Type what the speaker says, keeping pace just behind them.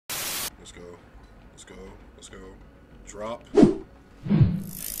Let's go. Let's go. Let's go. Drop. I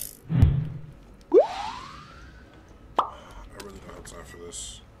really don't have time for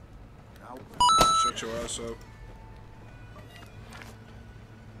this. Shut your ass up.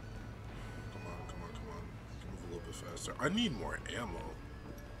 Come on, come on, come on. Move a little bit faster. I need more ammo,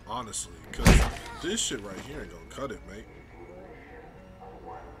 honestly, because this shit right here ain't gonna cut it, mate.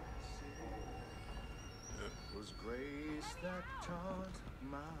 Was grace that taught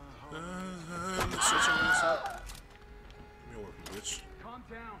my heart. Shut your ass up. Give me a weapon, bitch. Calm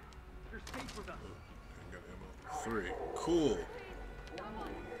down. You're safe with us. I got ammo. 3. Cool.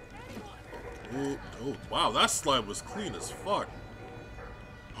 Ooh, oh, wow, that slide was clean as fuck.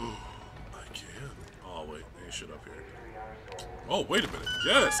 I can. Oh, wait, ain't shit up here. Oh, wait a minute.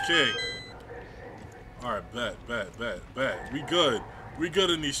 Yes, King. Alright, bet. We good. We good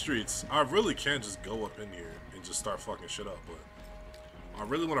in these streets. I really can't just go up in here and just start fucking shit up, but I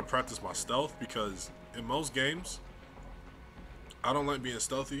really want to practice my stealth because in most games, I don't like being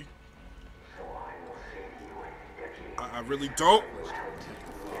stealthy. I really don't.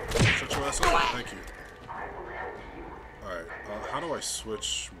 Shut your ass up. Thank you. Alright, how do I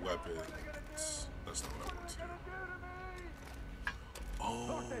switch weapons? That's not what I want to do.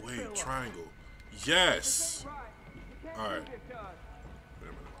 Oh, wait, triangle. Yes! Alright. Wait a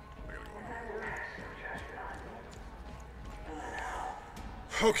minute. I gotta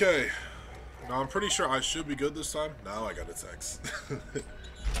go. Okay. Now I'm pretty sure I should be good this time. Now I got a text.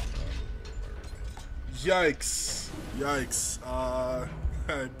 Yikes. Yikes. I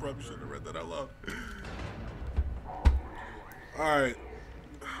probably shouldn't have read that out loud. Alright.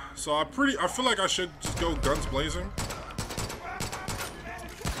 So I feel like I should just go guns blazing.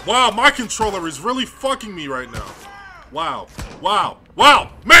 Wow, my controller is really fucking me right now. Wow. Wow.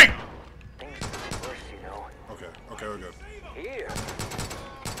 Wow! Mate! Okay, okay, we're good.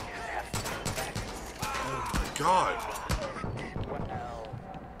 Oh my god.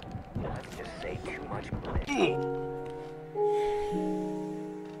 Let's just say too much.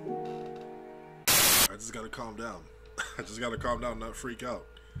 I just gotta calm down. I just gotta calm down, not freak out.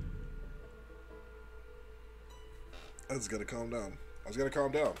 I just gotta calm down. I just gotta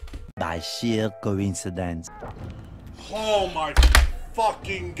calm down. By sheer coincidence. Oh my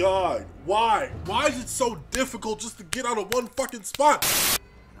fucking god. Why? Why is it so difficult just to get out of one fucking spot?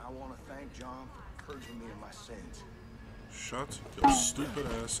 And I want to thank John for purging me of my sins. Shut your stupid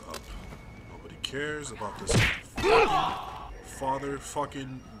ass up. Nobody cares about this father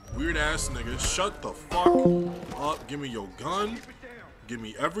fucking weird ass nigga. Shut the fuck up. Give me your gun. Give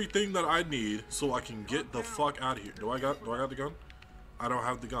me everything that I need so I can get the fuck out of here. Do I got the gun? I don't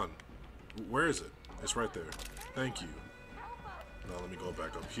have the gun. Where is it? It's right there. Thank you. Now let me go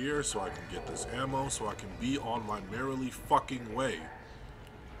back up here so I can get this ammo so I can be on my merrily fucking way.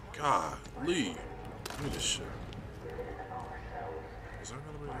 God, Lee. Give me this shit. Is there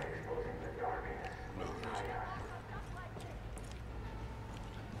another way? No, there isn't.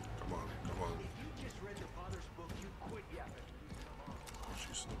 Come on, come on.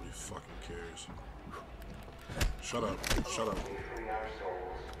 Jeez, nobody fucking cares. Shut up, shut up.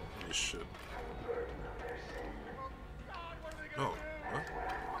 This shit. No, what?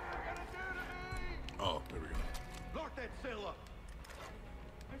 Oh, there we go. Lock that cell up.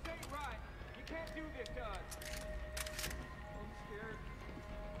 This ain't right. You can't do this to us. I'm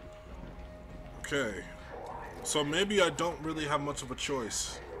scared. Okay. So maybe I don't really have much of a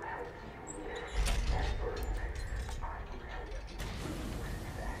choice.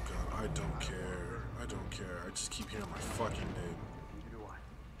 God, I don't care. I don't care. I just keep hearing my fucking name.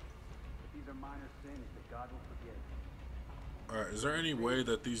 These are minor sins that God will forgive. Alright, is there any way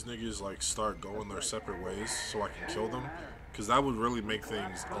that these niggas like start going their separate ways so I can kill them? Because that would really make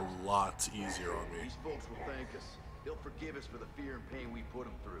things a lot easier on me. These folks will thank us. They'll forgive us for the fear and pain we put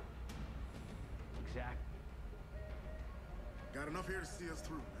them through. Exactly. Got enough here to see us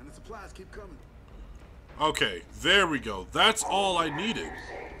through, and the supplies keep coming. Okay, there we go. That's all I needed.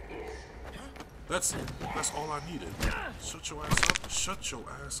 That's all I needed. Shut your ass up. Shut your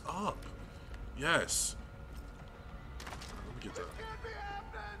ass up. Yes. Let me get that.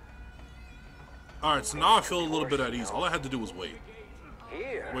 Alright, so now I feel a little bit at ease. All I had to do was wait.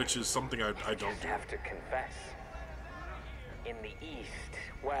 Which is something I don't do. Have to confess. In the East,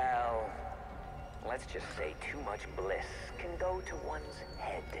 well, let's just say too much bliss can go to one's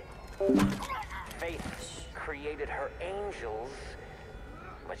head. Faith created her angels,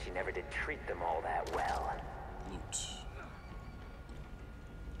 but she never did treat them all that well. Loot.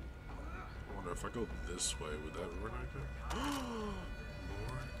 I wonder if I go this way, would that run like that?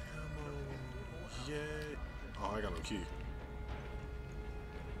 More ammo. Yay. Oh, I got no key.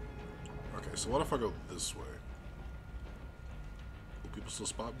 Okay, so what if I go this way? Will people still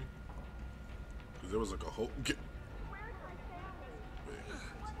spot me? Because there was like a whole... Wait.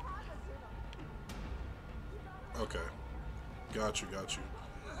 Okay. Got you.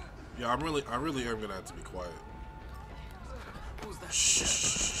 Yeah, I really am gonna have to be quiet.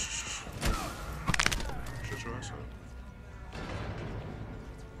 Shh. Shut your ass up.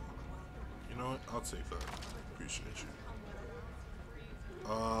 You know what? I'll take that. Appreciate you.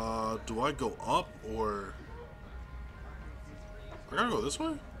 Do I go up or... I gotta go this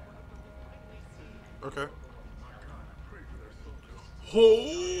way? Okay.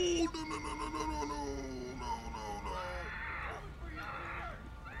 Oh, no.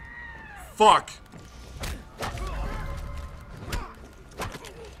 Fuck!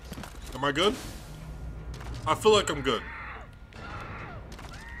 Am I good? I feel like I'm good.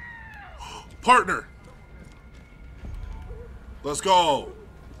 Partner! Let's go!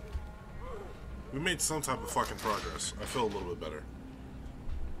 We made some type of fucking progress. I feel a little bit better.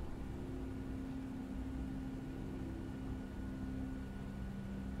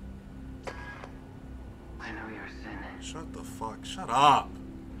 I know your sin. Shut the fuck. Shut up!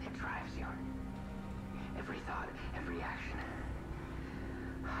 It drives you. Every thought, every action.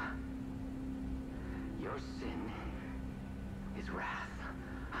 Your sin is wrath.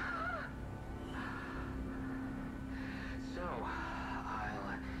 So,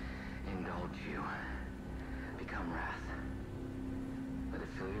 I'll indulge you. Become wrath. Let it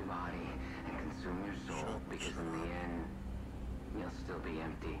fill your body and consume your soul, because in the end, you'll still be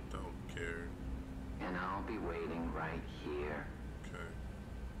empty. Don't care. And I'll be waiting right here. Okay.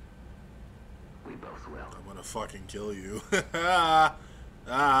 We both will. I'm gonna fucking kill you. Ah.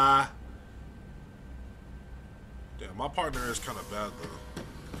 Damn, my partner is kind of bad though.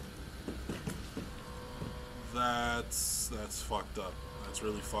 That's fucked up. That's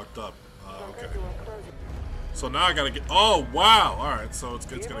really fucked up. Okay. So now I gotta get. Oh wow! All right, so it's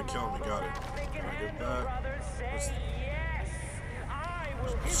gonna kill me. Got it. Can I get that?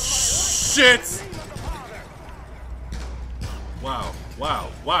 Shit! Wow!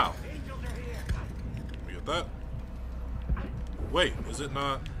 We get that? Wait, is it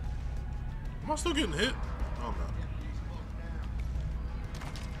not? Am I still getting hit? Oh, I'm not.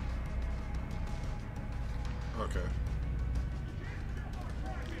 Okay.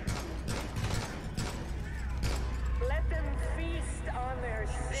 Let them feast on their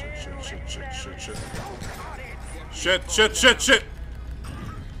Shit.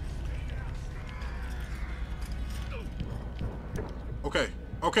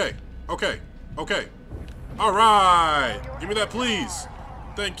 Okay. Alright. Give me that, please.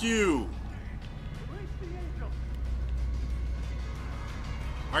 Thank you.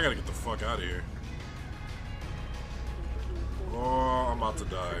 I gotta get the fuck out of here. Oh, I'm about to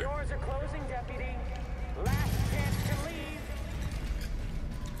die. Doors are closing, deputy. Last chance to leave.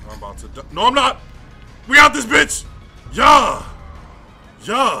 I'm about to die. No, I'm not. We got this bitch. Yeah.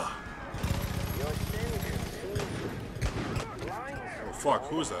 Oh fuck,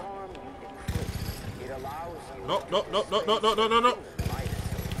 who is that? No.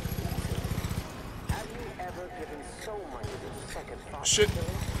 Have you ever given so much as a second thought? Shit.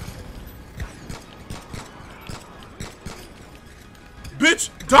 Bitch,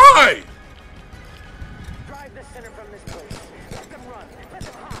 die! Drive the center from this place. Let them run. Let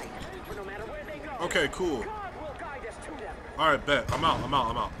them hide. For no matter where they go. Okay, cool. God will guide us to them. Alright, bet. I'm out.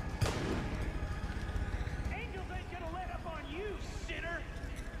 Angels ain't gonna let up on you, sinner.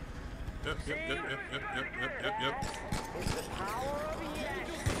 Yep. It's the power of yes.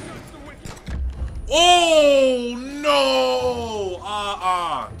 Oh, no!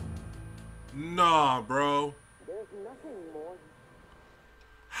 Nah, bro. There's nothing more.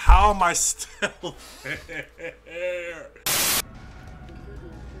 How am I still there?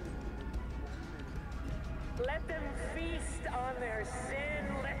 Let them feast on their sin.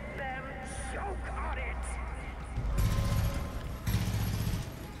 Let them choke on it.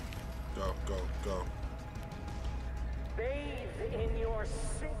 Go. Bathe in your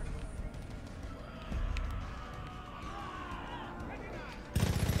sin.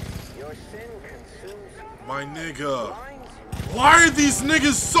 Your sin consumes you. My nigga. Blinds you Why are these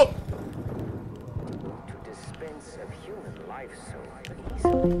niggas so... to dispense of human life so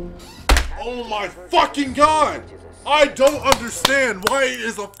easily. Oh my fucking god! I don't understand why it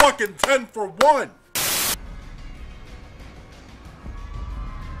is a fucking 10 for 1.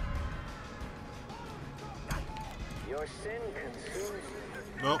 Your sin consumes you.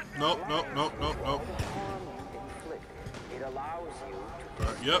 Nope. All the harm you inflict, it allows you to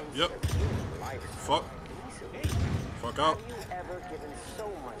Yep. dispense of human life so Fuck. easily. Fuck out. Have you ever given so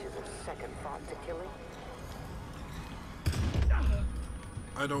much as a second thought to killing?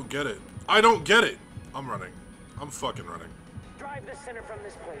 I don't get it. I don't get it. I'm running. I'm fucking running. Drive the sinner from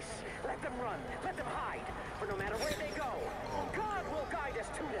this place. Let them run. Let them hide. For no matter where they go, God will guide us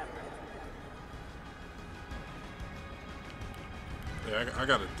to them. Yeah, I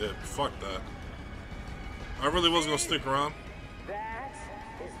gotta dip. Fuck that. I really was gonna stick around. That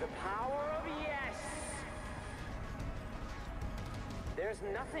is the power of yes. There's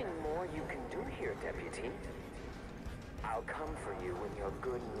nothing more you can do here, Deputy. I'll come for you when you're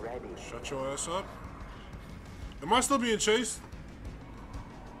good and ready. Shut your ass up. Am I still being chased?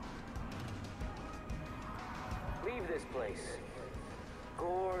 Leave this place.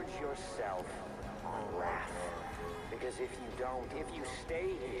 Gorge yourself on wrath. Because if you don't, if you stay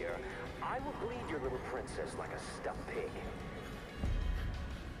here, I will bleed your little princess like a stuffed pig.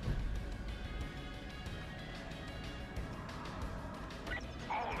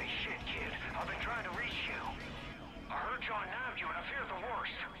 Holy shit, kid. I've been trying to reach you. I heard John nabbed you and I fear the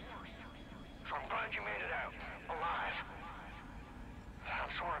worst. So I'm glad you made it out, alive.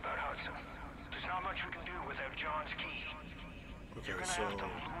 I'm sorry about Hudson. There's not much we can do without John's key. Okay, You're gonna so have to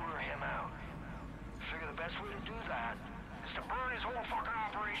lure him out. Figure the best way to do that is to burn his whole fucking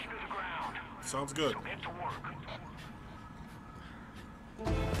operation to the ground. sounds good. So get to work.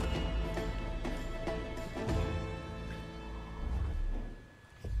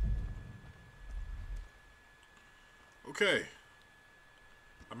 Okay.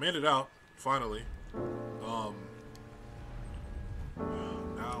 I made it out, finally. Now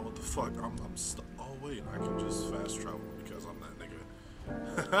what the fuck? I'm stuck. Oh wait, I can just fast travel because I'm that nigga.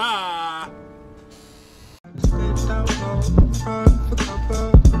 Ha! Stitched out low, front for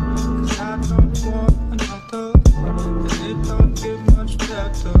cover. 'Cause I don't want another, and it don't get much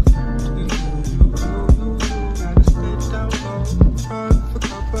better.